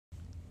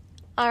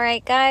All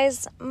right,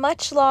 guys,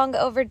 much long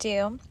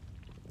overdue.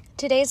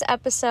 Today's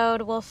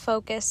episode will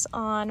focus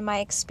on my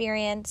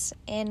experience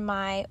in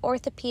my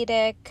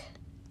orthopedic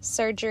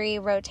surgery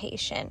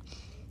rotation.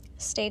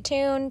 Stay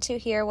tuned to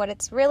hear what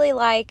it's really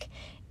like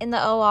in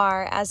the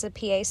OR as a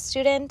PA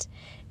student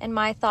and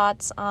my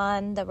thoughts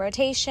on the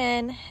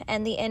rotation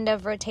and the end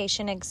of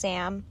rotation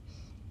exam.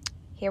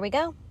 Here we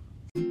go.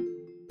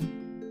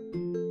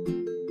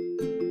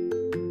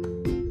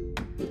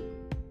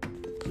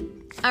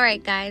 All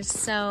right, guys,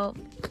 so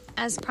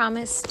as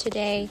promised,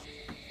 today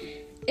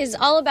is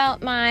all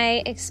about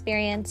my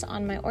experience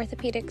on my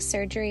orthopedic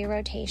surgery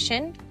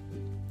rotation.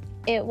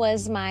 It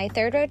was my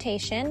third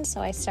rotation,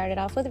 so I started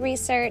off with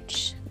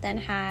research, then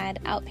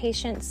had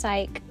outpatient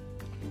psych,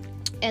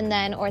 and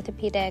then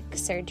orthopedic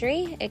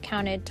surgery. It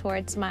counted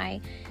towards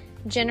my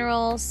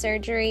general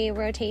surgery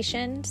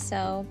rotation,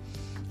 so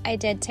I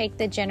did take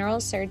the general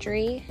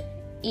surgery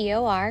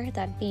EOR,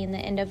 that being the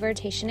end of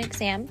rotation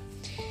exam.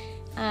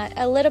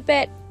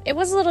 It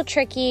was a little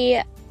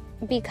tricky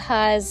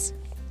because,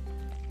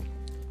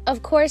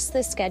 of course,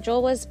 the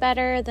schedule was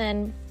better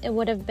than it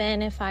would have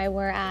been if I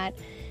were at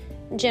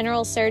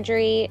general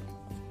surgery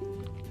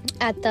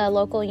at the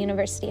local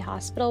university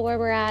hospital where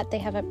we're at. They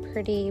have a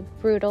pretty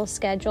brutal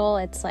schedule.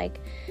 It's like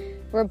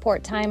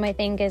report time, I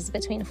think, is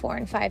between 4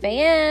 and 5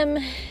 a.m.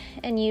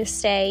 and you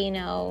stay,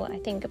 I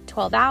think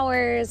 12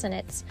 hours, and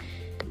it's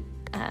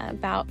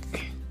about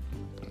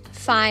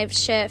 5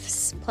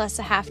 shifts plus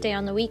a half day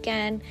on the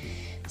weekend.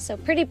 So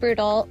pretty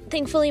brutal.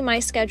 Thankfully, my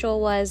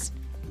schedule was,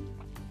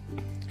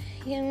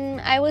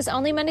 I was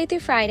only Monday through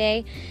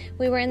Friday.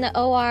 We were in the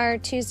OR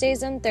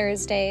Tuesdays and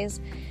Thursdays.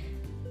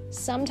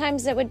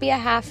 Sometimes it would be a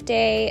half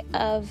day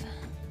of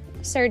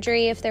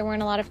surgery if there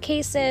weren't a lot of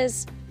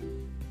cases.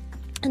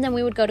 And then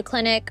we would go to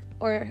clinic,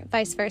 or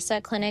vice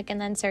versa, clinic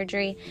and then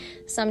surgery.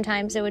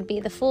 Sometimes it would be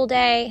the full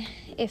day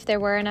if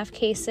there were enough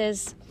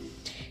cases.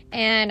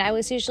 And I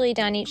was usually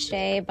done each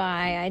day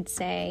by, I'd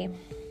say,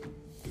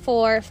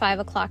 4 or 5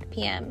 o'clock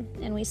p.m.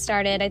 And we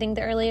started, I think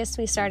the earliest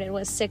we started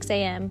was 6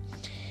 a.m.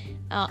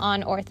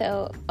 On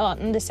ortho,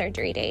 on the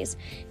surgery days.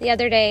 The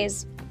other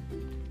days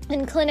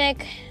in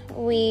clinic,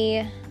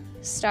 we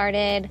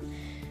started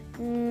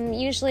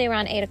usually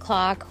around 8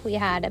 o'clock. We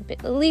had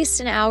at least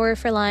an hour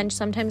for lunch,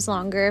 sometimes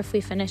longer if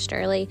we finished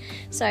early.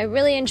 So I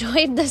really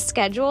enjoyed the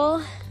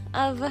schedule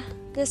of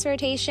this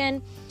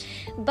rotation.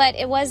 But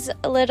it was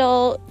a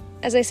little,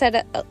 as I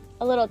said,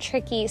 a little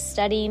tricky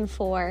studying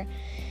for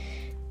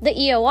the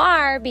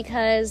EOR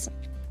because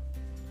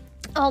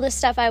all the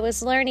stuff I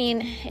was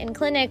learning in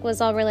clinic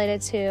was all related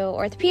to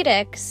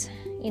orthopedics,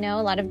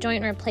 a lot of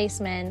joint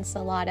replacements, a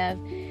lot of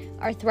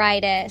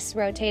arthritis,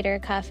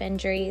 rotator cuff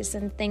injuries,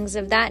 and things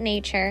of that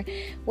nature,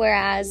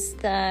 whereas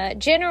the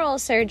general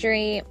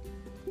surgery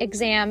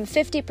exam,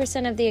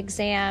 50% of the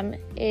exam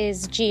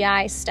is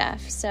GI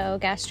stuff, so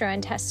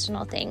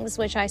gastrointestinal things,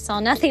 which I saw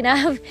nothing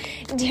of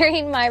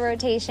during my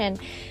rotation.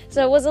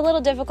 So it was a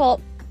little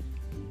difficult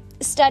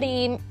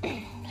studying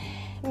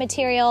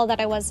material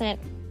that I wasn't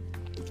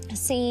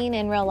seeing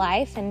in real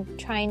life and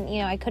trying,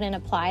 I couldn't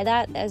apply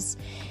that as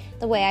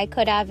the way I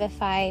could have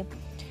if I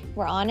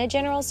were on a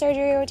general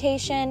surgery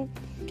rotation,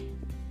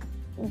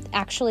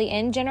 actually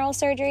in general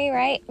surgery,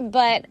 right?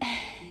 But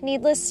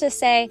needless to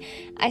say,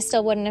 I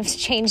still wouldn't have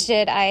changed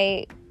it.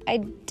 I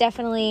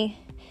definitely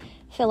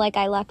feel like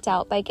I lucked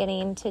out by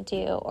getting to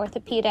do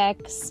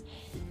orthopedics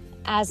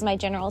as my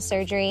general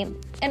surgery.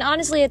 And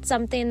honestly, it's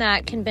something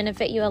that can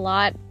benefit you a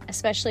lot,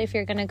 especially if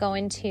you're going to go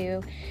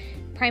into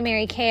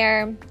primary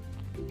care,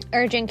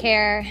 urgent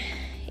care,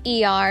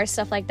 ER,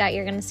 stuff like that.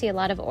 You're going to see a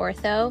lot of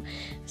ortho.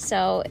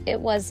 So it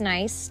was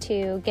nice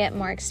to get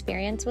more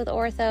experience with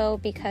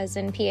ortho because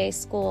in PA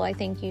school, I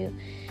think you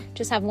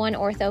just have one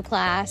ortho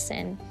class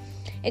and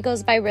it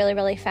goes by really,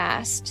 really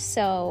fast.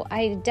 So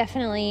I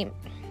definitely,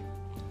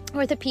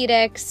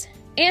 orthopedics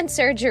and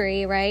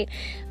surgery, right,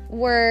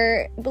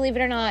 were, believe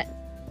it or not,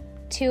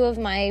 2 of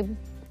my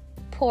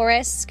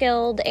poorest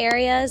skilled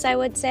areas, I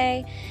would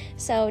say.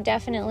 So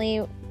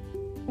definitely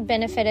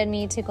benefited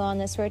me to go on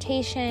this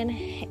rotation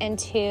and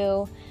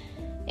to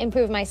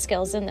improve my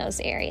skills in those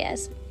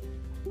areas,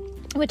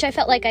 which I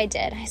felt like I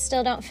did. I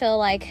still don't feel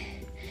like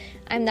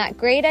I'm that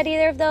great at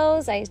either of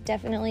those. I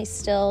definitely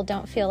still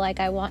don't feel like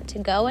I want to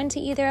go into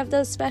either of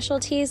those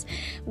specialties,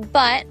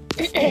 but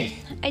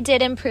I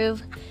did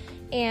improve,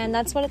 and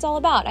that's what it's all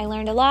about. I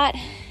learned a lot.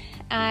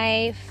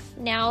 I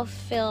now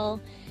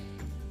feel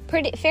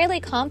fairly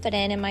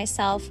confident in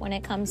myself when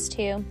it comes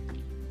to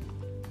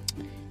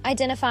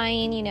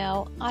identifying,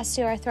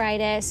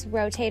 osteoarthritis,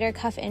 rotator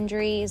cuff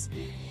injuries,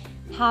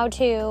 how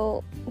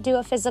to do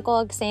a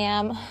physical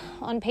exam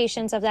on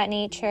patients of that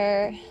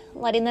nature,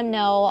 letting them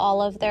know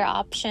all of their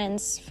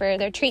options for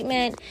their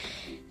treatment,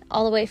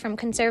 all the way from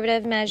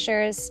conservative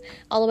measures,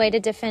 all the way to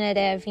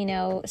definitive,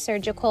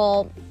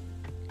 surgical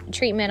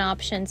treatment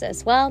options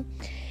as well.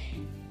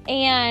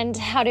 And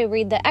how to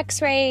read the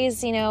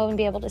x-rays, and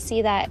be able to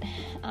see that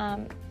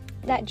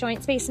that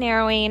joint space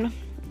narrowing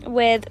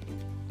with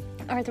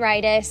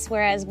arthritis,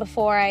 whereas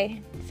before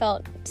I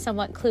felt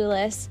somewhat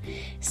clueless.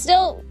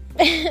 Still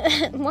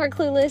more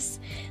clueless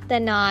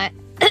than not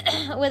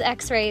with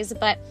x-rays,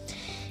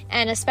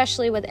 and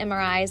especially with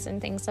MRIs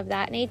and things of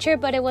that nature,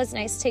 but it was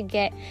nice to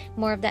get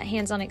more of that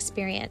hands-on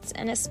experience.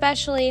 And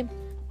especially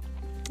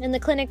in the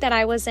clinic that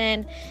I was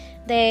in,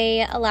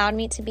 they allowed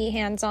me to be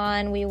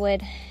hands-on.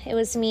 It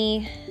was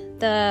me,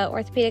 the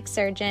orthopedic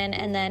surgeon,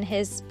 and then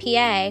his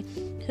PA,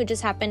 who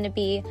just happened to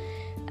be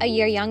a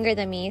year younger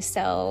than me,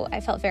 so I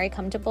felt very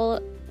comfortable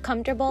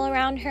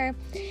around her.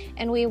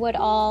 And we would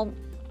all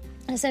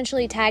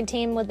essentially tag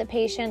team with the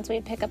patients.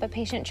 We'd pick up a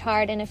patient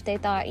chart, and if they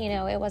thought,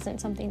 it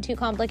wasn't something too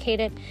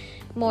complicated,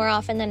 more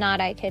often than not,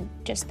 I could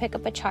just pick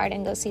up a chart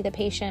and go see the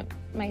patient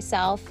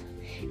myself.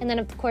 And then,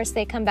 of course,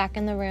 they come back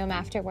in the room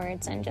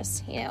afterwards and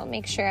just,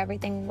 make sure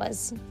everything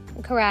was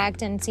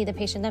correct and see the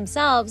patient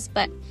themselves.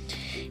 But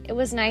it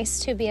was nice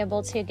to be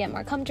able to get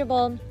more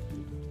comfortable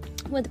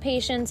with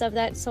patients of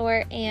that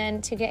sort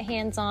and to get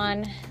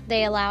hands-on.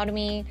 They allowed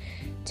me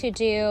to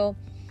do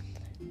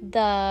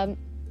the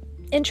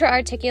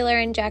intra-articular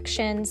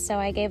injections, so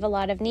I gave a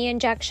lot of knee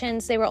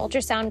injections. They were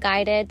ultrasound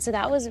guided, so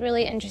that was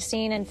really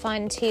interesting and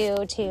fun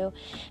too, to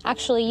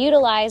actually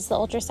utilize the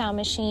ultrasound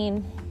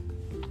machine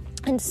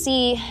and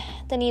see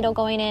the needle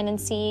going in and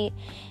see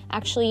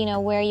actually,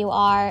 where you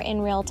are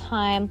in real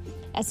time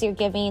as you're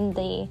giving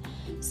the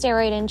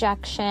steroid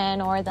injection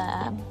or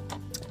the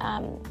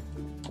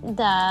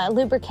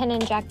lubricant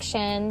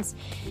injections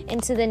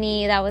into the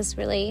knee. That was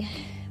really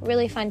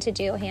fun to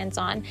do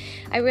hands-on.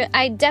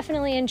 I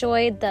definitely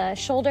enjoyed the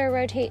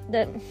shoulder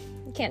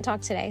can't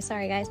talk today,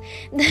 sorry guys,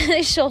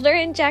 the shoulder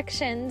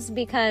injections,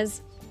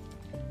 because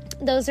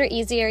those are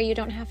easier. You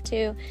don't have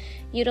to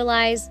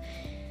utilize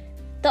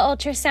the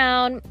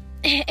ultrasound,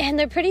 and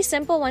they're pretty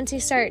simple once you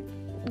start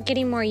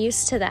getting more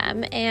used to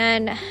them.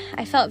 And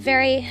I felt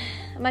very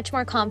much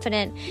more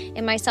confident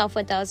in myself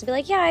with those. I'd be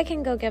like, yeah, I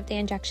can go give the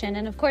injection.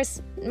 And of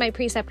course, my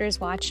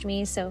preceptors watched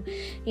me, so,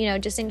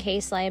 just in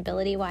case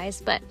liability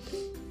wise. But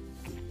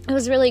it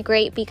was really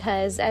great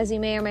because, as you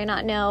may or may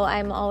not know,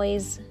 I'm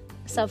always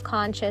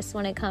self-conscious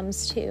when it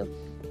comes to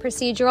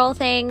procedural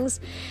things.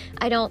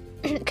 I don't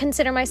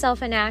consider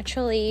myself a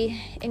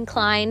naturally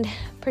inclined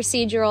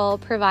procedural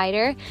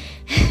provider,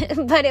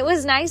 but it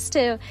was nice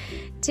to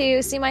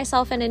see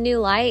myself in a new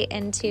light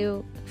and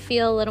to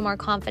feel a little more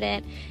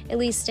confident, at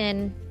least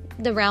in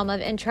the realm of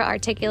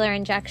intra-articular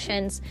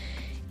injections,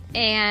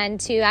 and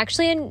to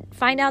actually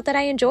find out that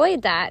I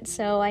enjoyed that.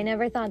 So I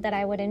never thought that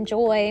I would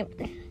enjoy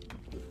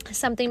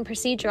something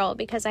procedural,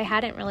 because I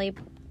hadn't really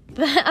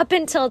up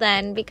until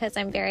then, because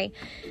I'm very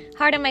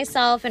hard on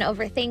myself and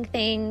overthink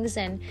things,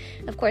 and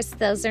of course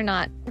those are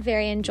not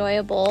very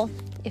enjoyable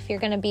if you're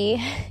going to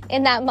be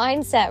in that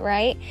mindset,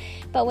 right?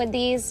 But with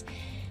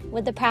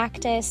the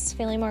practice,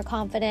 feeling more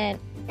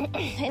confident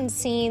and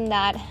seeing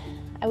that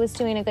I was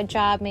doing a good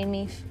job made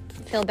me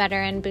feel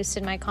better and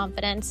boosted my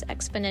confidence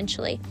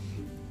exponentially.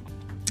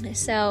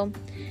 So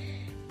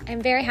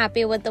I'm very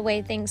happy with the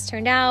way things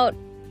turned out.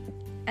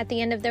 At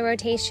the end of the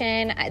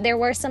rotation, there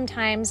were some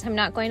times, I'm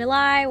not going to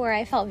lie, where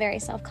I felt very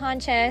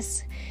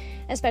self-conscious,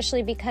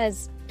 especially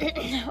because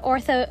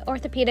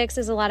orthopedics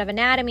is a lot of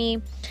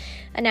anatomy.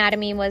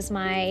 Anatomy was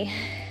my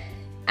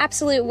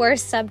absolute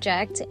worst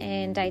subject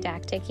in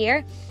didactic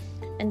year,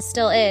 and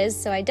still is,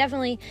 so I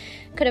definitely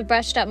could have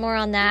brushed up more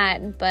on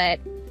that, but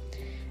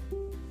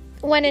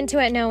went into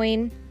it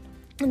knowing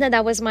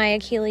that was my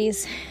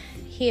Achilles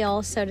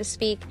heel, so to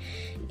speak,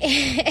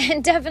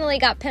 and definitely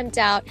got pimped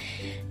out.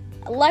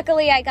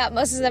 Luckily, I got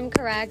most of them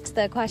correct,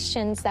 the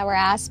questions that were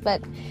asked,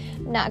 but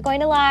not going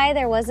to lie,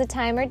 there was a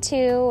time or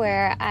two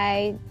where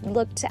I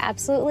looked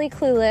absolutely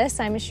clueless,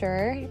 I'm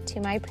sure, to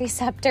my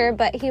preceptor,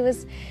 but he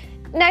was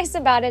nice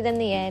about it in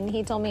the end.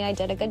 He told me I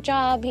did a good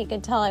job. He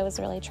could tell I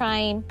was really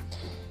trying,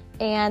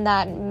 and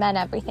that meant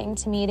everything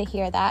to me to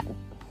hear that.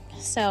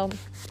 So,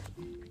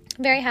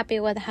 very happy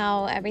with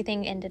how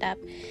everything ended up.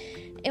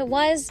 It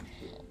was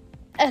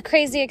a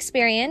crazy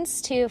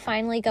experience to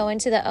finally go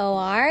into the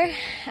OR.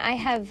 I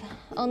have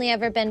only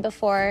ever been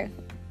before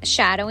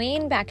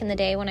shadowing back in the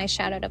day when I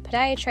shadowed a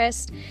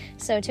podiatrist.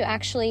 So to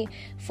actually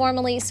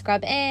formally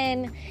scrub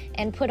in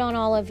and put on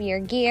all of your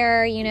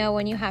gear,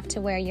 when you have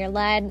to wear your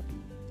lead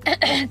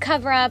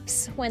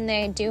cover-ups when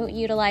they do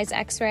utilize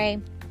x-ray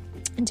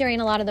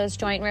during a lot of those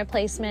joint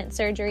replacement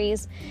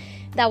surgeries,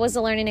 that was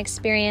a learning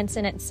experience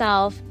in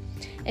itself.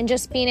 And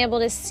just being able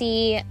to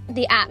see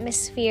the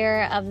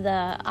atmosphere of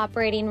the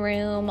operating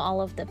room,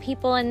 all of the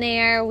people in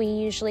there. We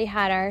usually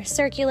had our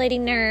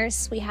circulating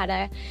nurse. We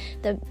had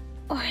the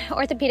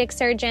orthopedic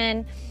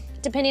surgeon.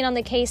 Depending on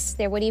the case,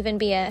 there would even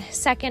be a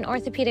second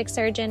orthopedic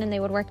surgeon, and they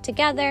would work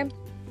together.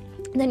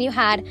 And then you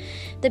had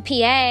the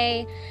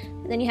PA.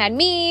 Then you had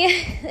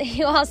me.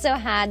 You also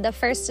had the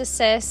first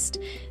assist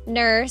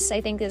nurse,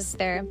 I think is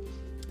their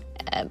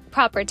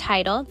proper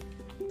title.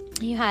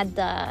 You had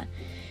the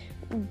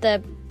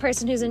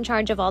person who's in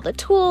charge of all the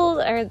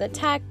tools, or the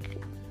tech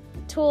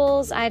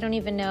tools. I don't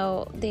even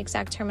know the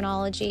exact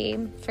terminology.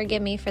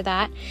 Forgive me for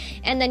that.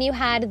 And then you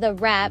had the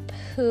rep,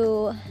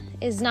 who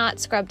is not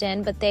scrubbed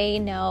in, but they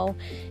know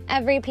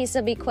every piece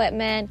of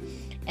equipment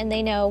and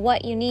they know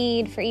what you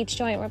need for each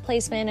joint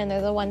replacement, and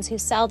they're the ones who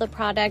sell the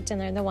product,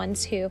 and they're the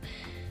ones who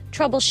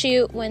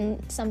troubleshoot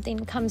when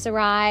something comes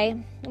awry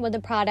with the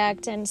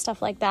product and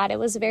stuff like that. It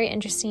was very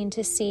interesting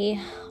to see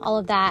all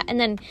of that. And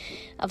then,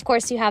 of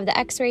course, you have the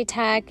x-ray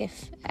tech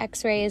if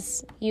x-ray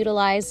is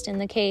utilized in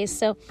the case.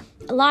 So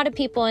a lot of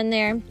people in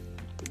there,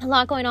 a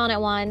lot going on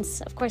at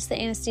once. Of course, the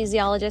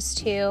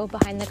anesthesiologist too,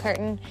 behind the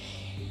curtain.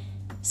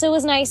 So it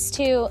was nice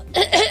to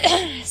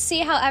see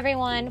how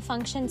everyone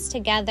functions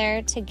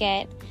together to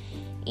get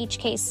each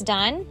case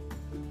done.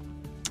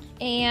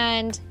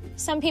 And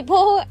some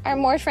people are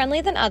more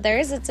friendly than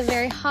others. It's a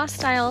very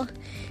hostile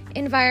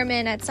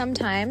environment at some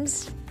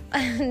times.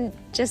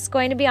 Just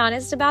going to be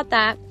honest about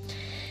that.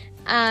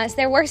 So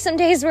there were some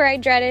days where I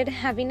dreaded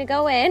having to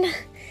go in.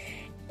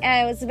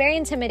 It was very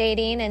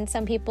intimidating, and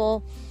some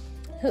people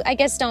who I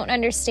guess don't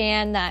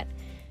understand that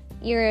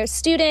you're a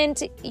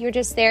student, you're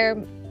just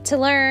there to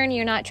learn,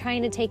 you're not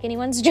trying to take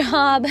anyone's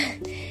job,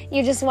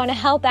 you just want to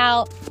help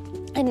out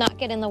and not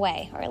get in the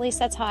way, or at least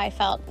that's how I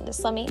felt.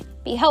 Just let me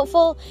be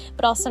helpful,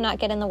 but also not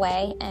get in the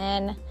way.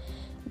 And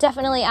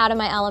definitely out of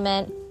my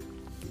element,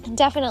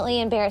 definitely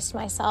embarrassed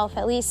myself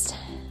at least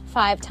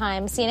 5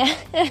 times,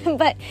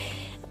 but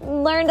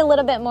learned a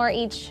little bit more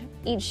each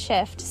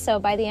shift. So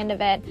by the end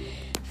of it,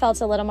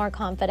 felt a little more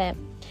confident,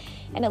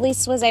 and at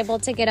least was able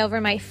to get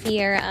over my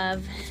fear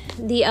of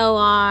the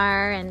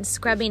OR and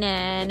scrubbing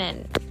in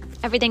and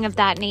everything of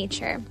that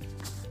nature.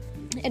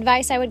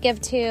 Advice I would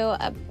give to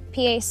a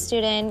PA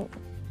student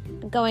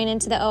going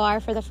into the OR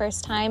for the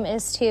first time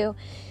is to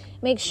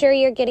make sure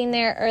you're getting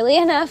there early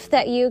enough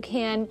that you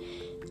can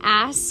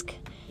ask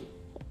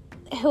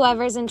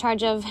whoever's in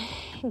charge of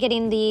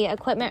getting the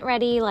equipment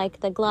ready, like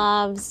the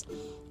gloves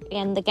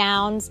and the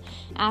gowns.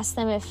 Ask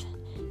them if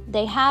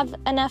they have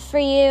enough for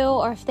you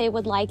or if they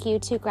would like you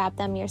to grab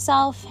them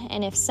yourself,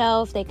 and if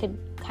so, if they could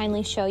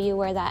kindly show you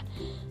where that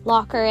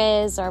locker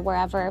is or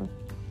wherever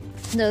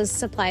those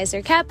supplies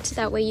are kept.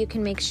 That way you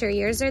can make sure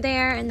yours are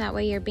there, and that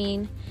way you're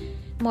being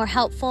more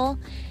helpful.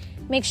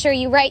 Make sure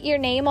you write your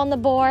name on the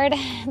board,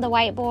 the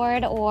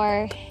whiteboard,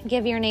 or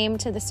give your name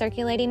to the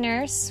circulating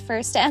nurse,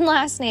 first and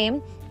last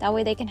name. That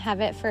way they can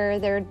have it for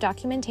their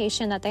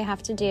documentation that they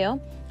have to do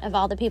of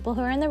all the people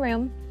who are in the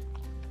room.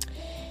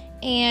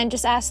 And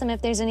just ask them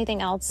if there's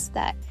anything else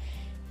that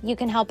you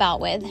can help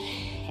out with.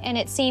 And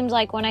it seemed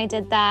like when I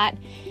did that,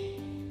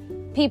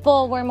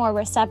 people were more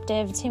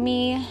receptive to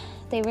me.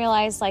 They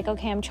realized, like,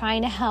 okay, I'm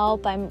trying to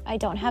help. I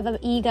don't have an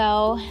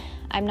ego.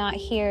 I'm not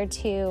here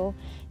to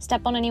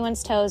step on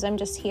anyone's toes. I'm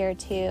just here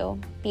to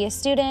be a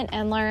student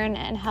and learn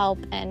and help,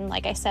 and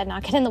like I said,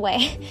 not get in the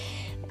way.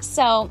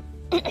 So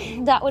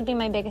that would be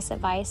my biggest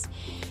advice.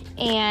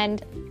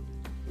 And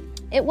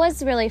it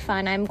was really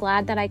fun. I'm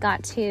glad that I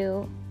got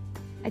to,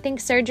 I think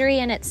surgery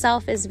in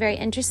itself is very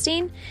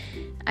interesting.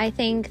 I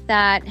think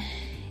that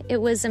it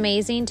was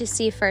amazing to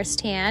see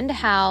firsthand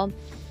how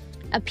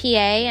a PA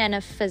and a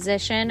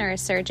physician or a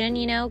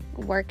surgeon,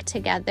 work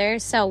together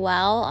so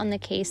well on the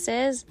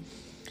cases.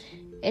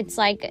 It's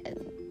like,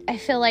 I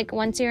feel like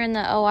once you're in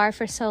the OR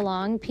for so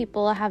long,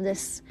 people have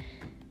this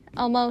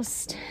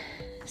almost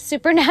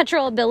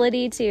supernatural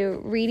ability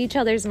to read each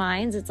other's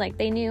minds. It's like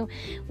they knew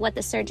what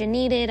the surgeon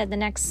needed at the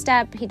next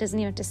step. He doesn't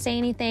even have to say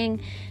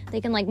anything. They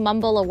can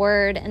mumble a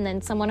word, and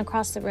then someone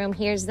across the room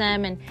hears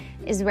them and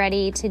is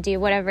ready to do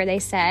whatever they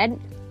said,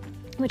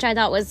 which I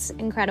thought was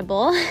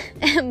incredible.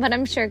 But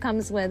I'm sure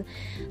comes with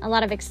a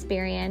lot of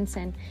experience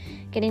and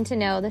getting to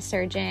know the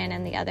surgeon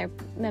and the other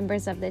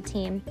members of the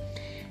team.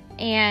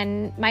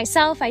 And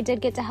myself, I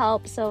did get to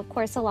help. So, of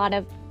course, a lot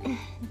of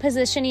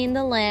positioning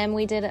the limb.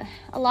 We did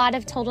a lot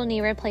of total knee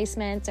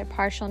replacements or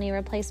partial knee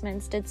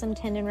replacements, did some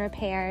tendon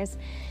repairs,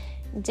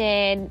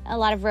 did a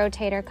lot of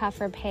rotator cuff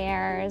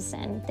repairs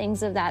and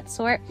things of that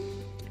sort.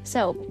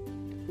 So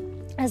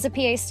as a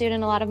PA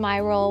student, a lot of my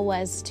role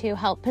was to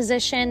help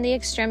position the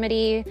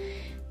extremity,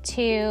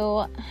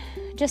 to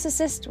just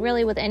assist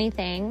really with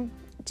anything,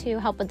 to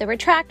help with the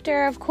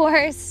retractor, of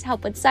course,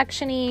 help with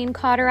sectioning,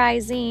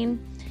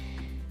 cauterizing,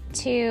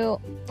 to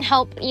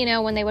help,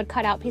 when they would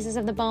cut out pieces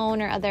of the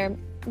bone or other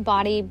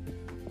body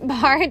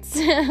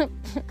parts,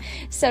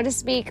 so to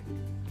speak,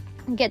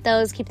 get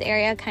those, keep the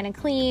area kind of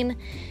clean,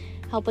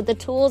 help with the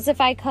tools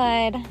if I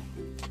could.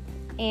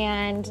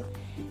 And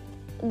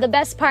the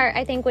best part,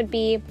 I think, would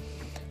be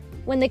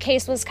when the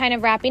case was kind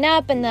of wrapping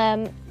up and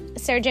the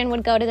surgeon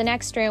would go to the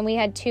next room. We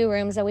had 2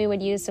 rooms that we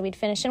would use, so we'd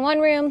finish in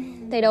one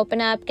room, they'd open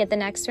up, get the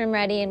next room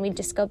ready, and we'd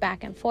just go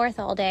back and forth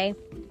all day.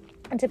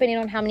 And depending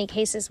on how many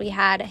cases we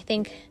had, I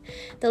think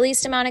the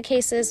least amount of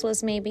cases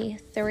was maybe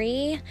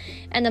 3,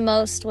 and the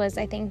most was,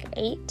 I think,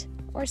 8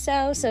 or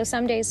so. So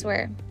some days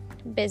were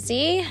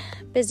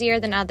busier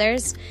than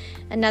others.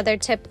 Another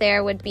tip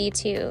there would be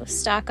to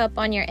stock up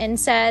on your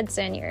NSAIDs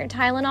and your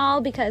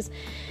Tylenol, because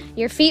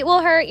your feet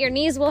will hurt, your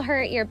knees will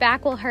hurt, your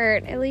back will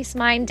hurt. At least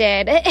mine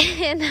did,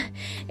 and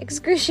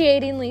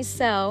excruciatingly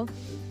so.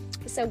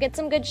 So get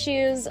some good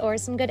shoes or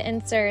some good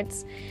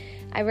inserts.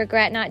 I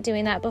regret not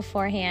doing that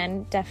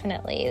beforehand,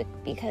 definitely,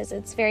 because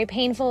it's very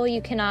painful.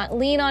 You cannot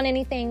lean on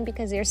anything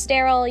because you're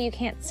sterile. You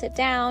can't sit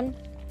down.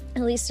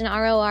 At least in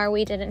ROR,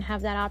 we didn't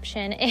have that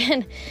option.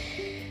 And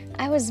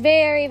I was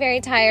very, very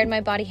tired.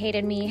 My body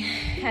hated me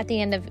at the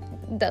end of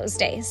those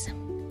days.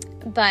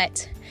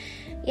 But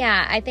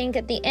yeah, I think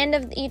at the end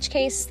of each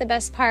case, the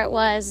best part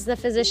was the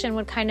physician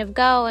would kind of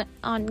go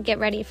on, get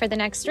ready for the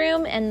next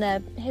room, and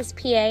his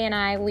PA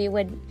and we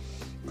would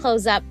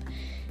close up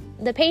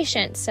the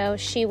patient. So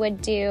she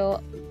would do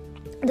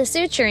the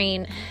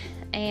suturing,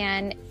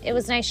 and it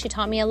was nice. She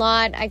taught me a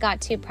lot. I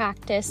got to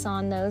practice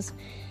on those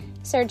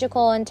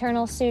surgical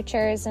internal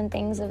sutures and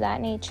things of that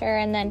nature.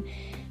 And then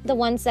the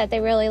ones that they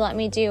really let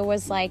me do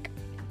was like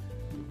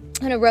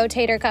on a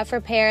rotator cuff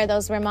repair.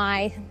 Those were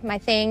my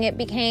thing, it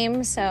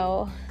became.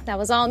 So that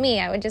was all me.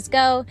 I would just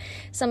go.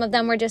 Some of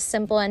them were just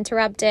simple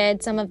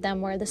interrupted. Some of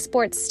them were the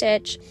sports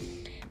stitch,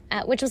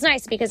 which was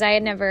nice because I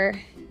had never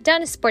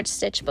done a sports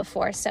stitch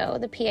before. So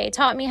the PA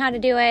taught me how to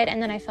do it,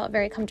 and then I felt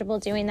very comfortable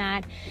doing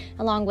that,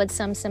 along with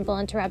some simple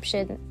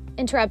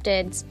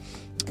interrupteds,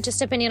 just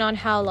depending on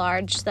how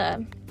large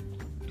the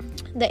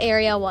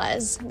area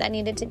was that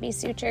needed to be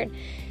sutured.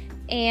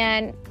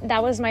 And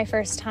that was my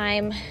first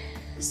time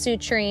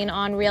suturing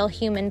on real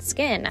human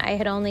skin. I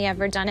had only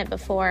ever done it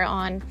before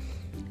on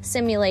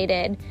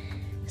simulated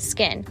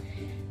skin.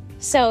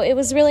 So it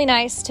was really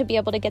nice to be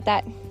able to get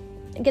that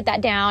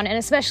down, and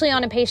especially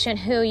on a patient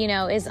who,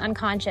 is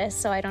unconscious,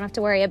 so I don't have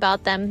to worry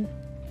about them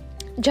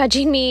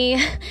judging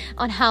me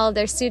on how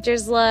their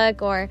sutures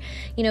look, or,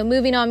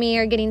 moving on me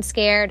or getting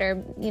scared, or,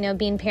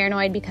 being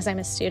paranoid because I'm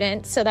a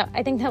student. So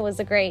I think that was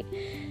a great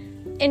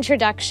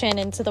introduction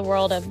into the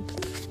world of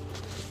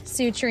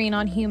suturing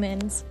on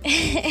humans.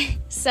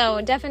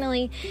 So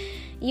definitely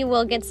you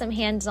will get some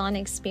hands-on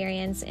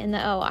experience in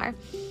the OR.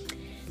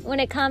 When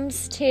it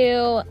comes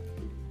to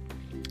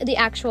the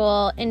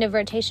actual end of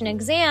rotation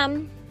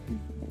exam,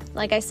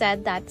 like I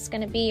said, that's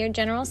going to be your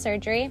general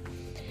surgery.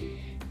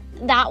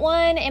 That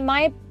one, in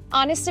my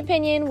honest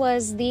opinion,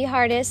 was the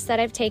hardest that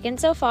I've taken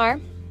so far.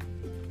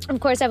 Of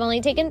course, I've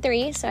only taken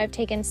 3, so I've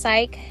taken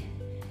psych,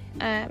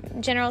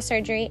 general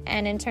surgery,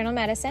 and internal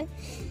medicine.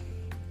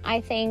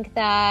 I think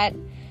that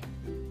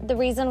the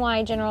reason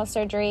why general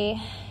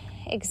surgery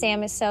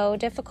exam is so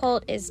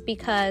difficult is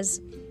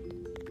because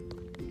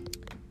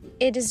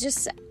it is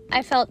just,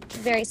 I felt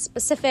very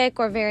specific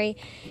or very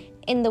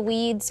in the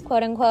weeds,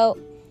 quote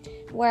unquote,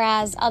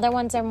 whereas other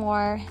ones are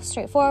more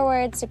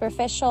straightforward,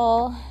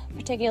 superficial,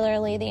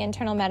 particularly the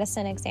internal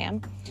medicine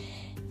exam.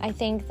 I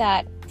think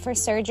that for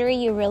surgery,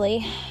 you really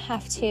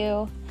have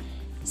to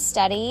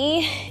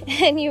study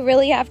and you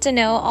really have to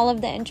know all of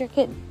the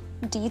intricate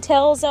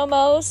details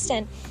almost,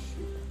 and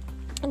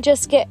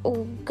just get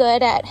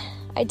good at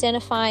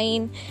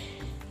identifying,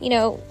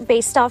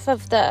 based off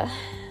of the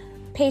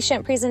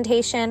patient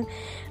presentation,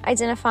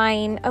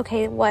 identifying,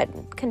 okay,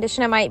 what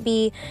condition it might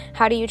be,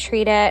 how do you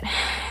treat it,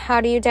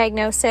 how do you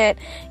diagnose it.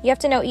 You have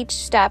to know each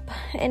step,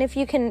 and if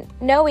you can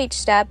know each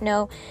step,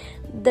 know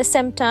the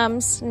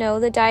symptoms, know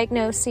the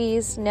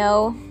diagnoses,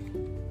 know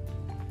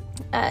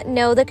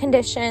the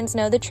conditions,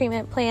 know the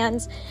treatment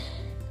plans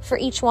for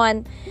each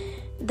one,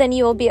 then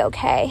you will be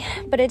okay.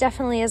 But it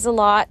definitely is a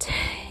lot,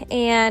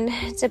 and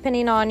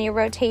depending on your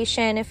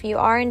rotation, if you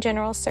are in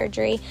general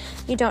surgery,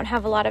 you don't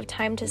have a lot of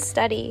time to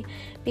study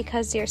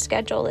because your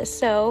schedule is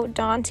so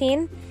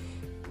daunting.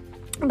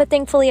 But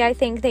thankfully, I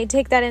think they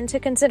take that into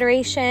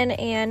consideration,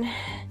 and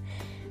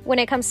when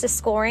it comes to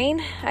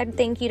scoring, I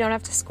think you don't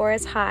have to score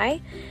as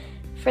high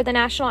for the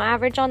national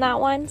average on that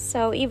one.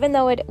 So even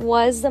though it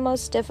was the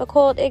most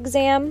difficult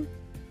exam,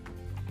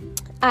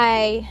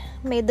 I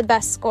made the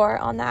best score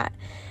on that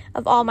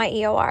of all my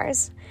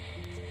EORs.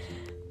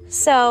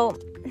 So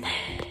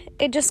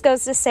it just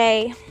goes to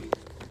say,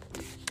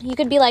 you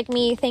could be like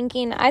me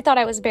thinking, I thought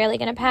I was barely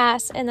going to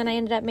pass, and then I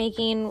ended up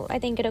making, I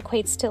think it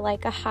equates to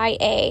like a high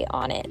A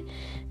on it.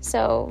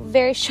 So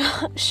very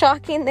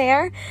shocking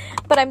there,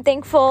 but I'm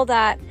thankful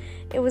that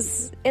it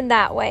was in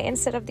that way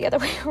instead of the other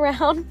way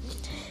around.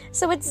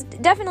 So it's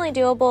definitely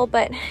doable,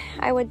 but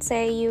I would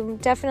say you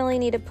definitely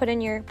need to put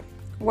in your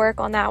work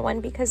on that one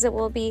because it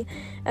will be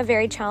a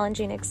very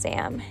challenging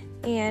exam.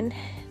 And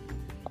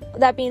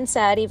that being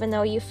said, even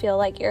though you feel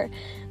like you're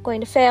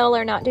going to fail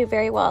or not do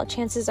very well,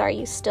 chances are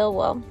you still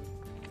will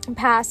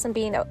pass and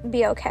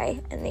be okay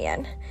in the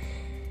end.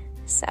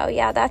 So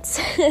yeah, that's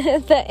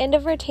the end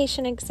of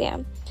rotation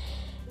exam.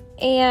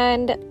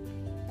 And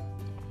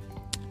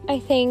I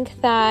think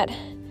that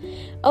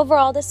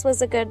overall this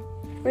was a good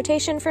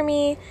rotation for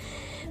me.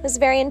 It was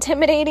very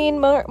intimidating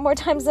more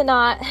times than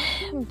not,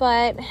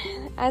 but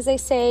as I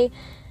say,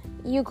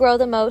 you grow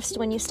the most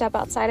when you step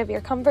outside of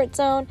your comfort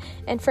zone.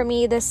 And for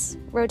me, this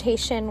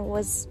rotation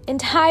was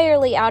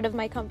entirely out of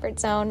my comfort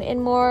zone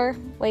in more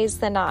ways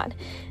than not.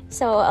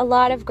 So a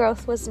lot of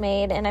growth was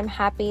made, and I'm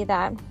happy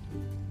that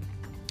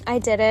I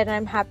did it, and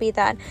I'm happy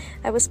that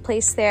I was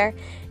placed there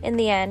in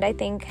the end. I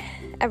think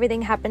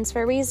everything happens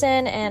for a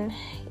reason, and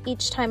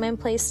each time I'm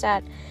placed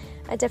at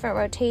a different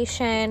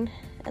rotation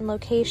and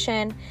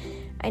location,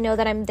 I know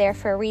that I'm there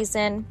for a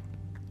reason.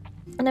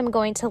 and I'm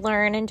going to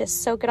learn and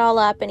just soak it all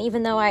up. And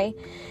even though I,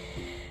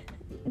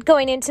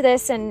 going into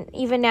this and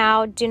even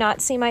now, do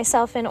not see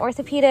myself in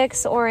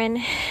orthopedics or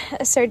in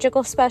a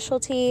surgical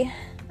specialty,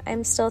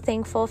 I'm still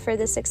thankful for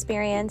this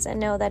experience and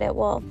know that it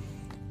will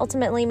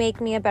ultimately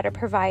make me a better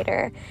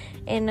provider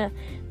in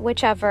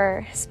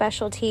whichever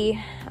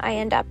specialty I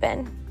end up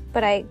in.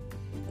 But I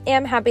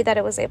am happy that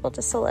it was able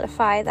to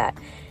solidify that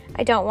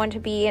I don't want to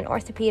be an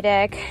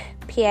orthopedic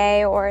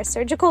PA or a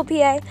surgical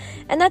PA,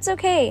 and that's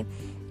okay,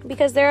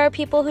 because there are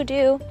people who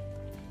do,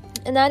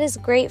 and that is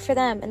great for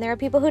them, and there are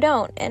people who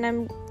don't, and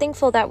I'm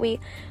thankful that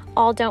we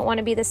all don't want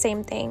to be the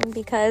same thing,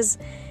 because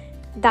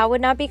that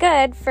would not be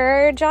good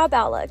for job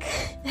outlook.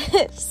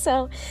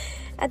 So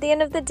at the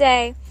end of the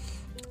day,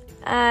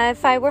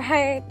 if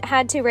I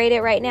had to rate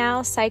it right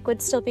now, psych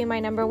would still be my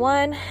number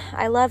one.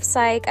 I love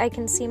psych. I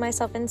can see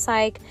myself in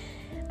psych.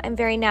 I'm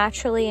very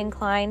naturally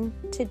inclined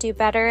to do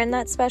better in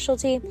that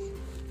specialty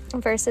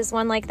versus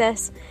one like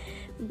this.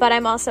 But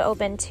I'm also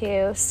open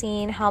to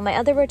seeing how my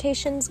other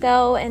rotations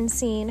go and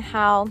seeing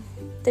how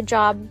the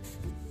job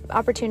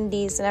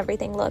opportunities and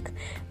everything look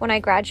when I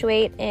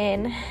graduate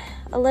in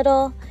a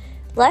little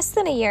less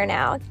than a year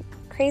now.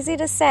 Crazy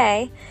to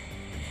say.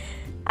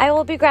 I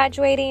will be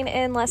graduating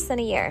in less than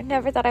a year.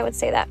 Never thought I would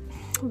say that.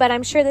 But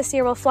I'm sure this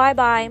year will fly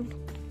by.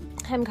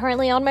 I'm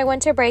currently on my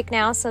winter break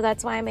now, so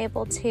that's why I'm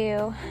able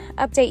to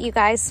update you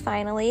guys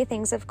finally.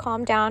 Things have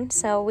calmed down,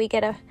 so we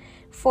get a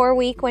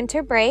 4-week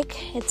winter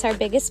break. It's our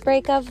biggest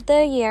break of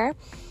the year,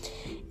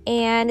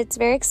 and it's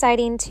very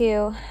exciting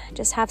to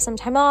just have some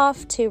time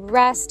off, to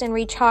rest and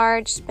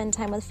recharge, spend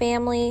time with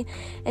family,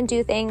 and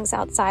do things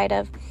outside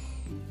of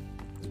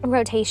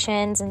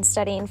rotations and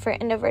studying for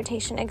end of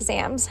rotation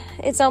exams.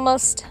 It's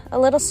almost a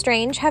little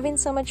strange having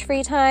so much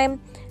free time.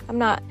 I'm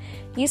not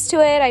used to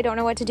it. I don't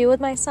know what to do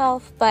with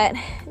myself, but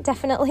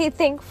definitely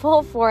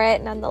thankful for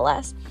it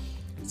nonetheless.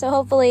 So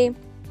hopefully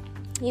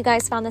you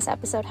guys found this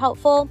episode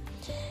helpful,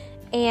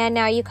 and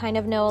now you kind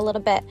of know a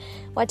little bit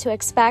what to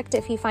expect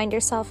if you find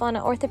yourself on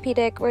an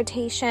orthopedic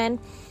rotation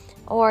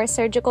or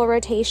surgical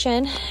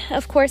rotation.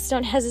 Of course,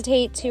 don't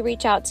hesitate to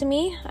reach out to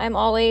me. I'm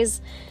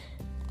always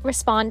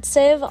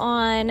responsive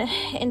on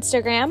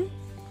Instagram.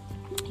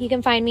 You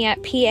can find me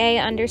at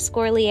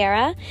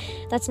PA_Leira.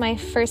 That's my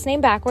first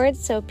name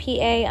backwards, so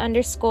PA_LEIRA.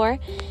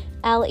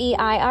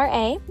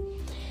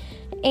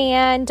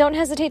 And don't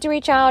hesitate to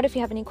reach out if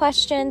you have any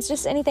questions,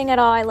 just anything at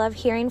all. I love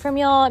hearing from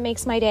y'all. It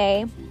makes my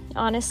day,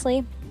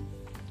 honestly.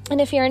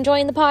 And if you're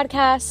enjoying the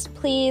podcast,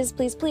 please,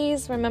 please,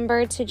 please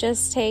remember to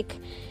just take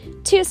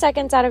 2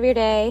 seconds out of your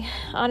day,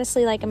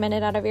 honestly, like a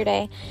minute out of your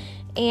day,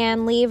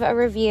 and leave a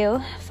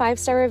review.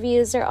 5-star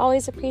reviews are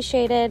always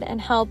appreciated and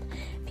help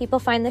people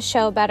find the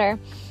show better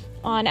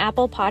on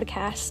Apple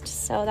Podcasts.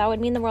 So that would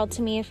mean the world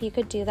to me if you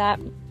could do that.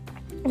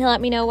 And let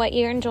me know what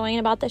you're enjoying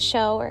about the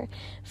show or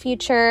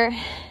future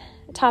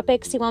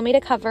topics you want me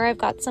to cover. I've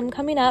got some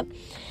coming up.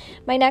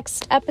 My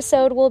next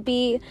episode will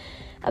be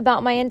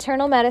about my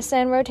internal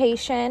medicine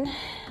rotation.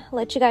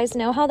 Let you guys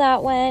know how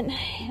that went,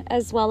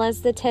 as well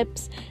as the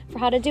tips for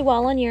how to do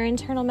well on your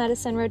internal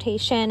medicine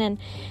rotation and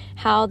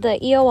how the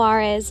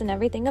EOR is and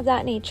everything of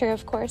that nature,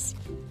 of course.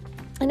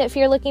 And if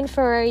you're looking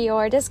for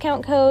your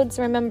discount codes,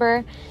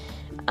 remember,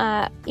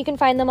 you can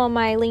find them on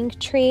my link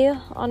tree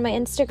on my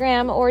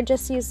Instagram, or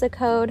just use the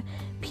code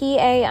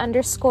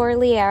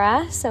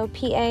PA_Leira, so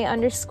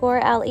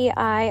PA_LEIRA,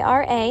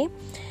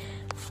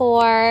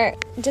 for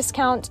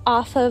discount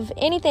off of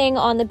anything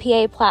on the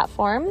PA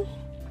platform.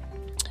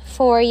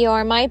 For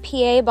your My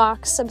PA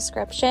Box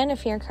subscription,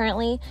 if you're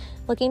currently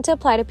looking to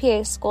apply to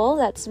PA school,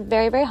 that's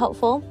very, very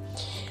helpful.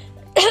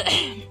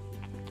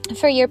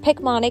 For your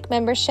Picmonic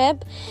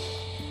membership,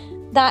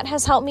 that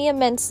has helped me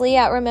immensely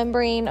at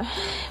remembering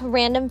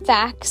random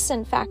facts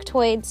and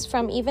factoids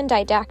from even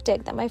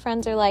didactic that my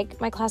friends are like,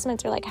 my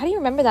classmates are like, how do you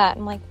remember that?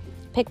 I'm like,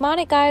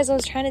 Picmonic, guys, I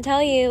was trying to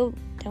tell you.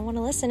 Don't want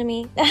to listen to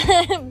me.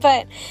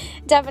 But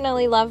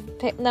definitely love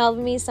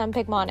me some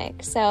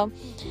Picmonic. So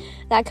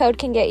that code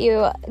can get you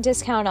a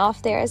discount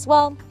off there as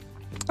well.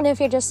 And if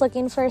you're just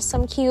looking for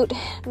some cute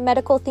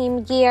medical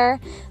themed gear,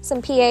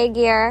 some PA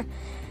gear,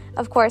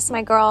 of course,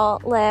 my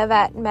girl Liv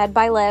at Med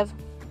by Liv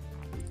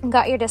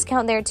got your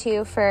discount there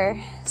too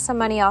for some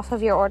money off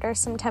of your order,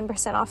 some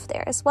 10% off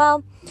there as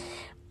well.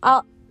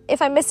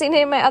 If I'm missing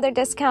any of my other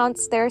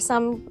discounts, there are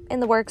some in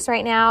the works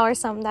right now or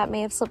some that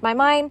may have slipped my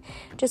mind.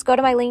 Just go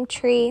to my link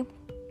tree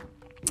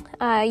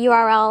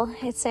URL.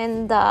 It's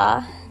in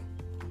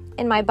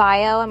my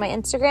bio on my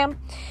Instagram,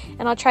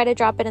 and I'll try to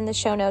drop it in the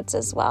show notes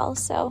as well.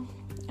 So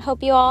I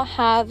hope you all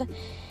have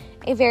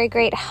a very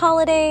great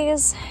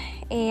holidays,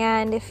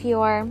 and if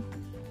you're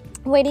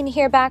waiting to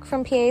hear back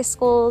from PA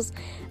schools,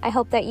 I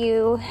hope that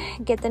you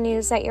get the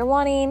news that you're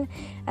wanting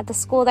at the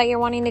school that you're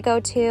wanting to go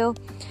to.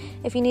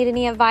 If you need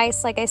any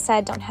advice, like I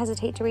said, don't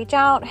hesitate to reach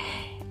out.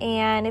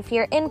 And if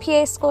you're in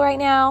PA school right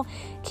now,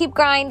 keep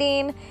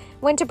grinding.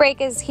 Winter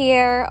break is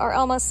here or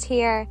almost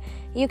here.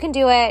 You can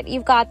do it.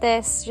 You've got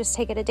this. Just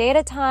take it a day at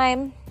a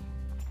time.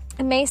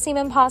 It may seem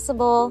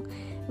impossible.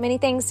 Many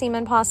things seem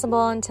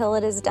impossible until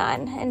it is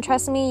done. And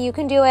trust me, you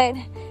can do it.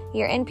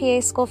 You're in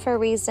PA school for a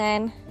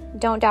reason.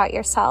 Don't doubt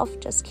yourself.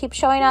 Just keep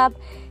showing up,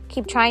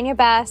 keep trying your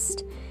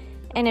best,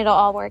 and it'll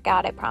all work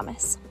out, I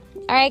promise.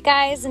 All right,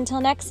 guys,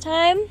 until next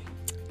time,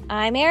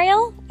 I'm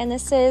Ariel, and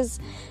this is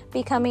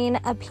Becoming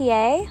a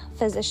PA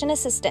Physician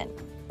Assistant.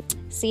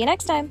 See you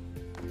next time.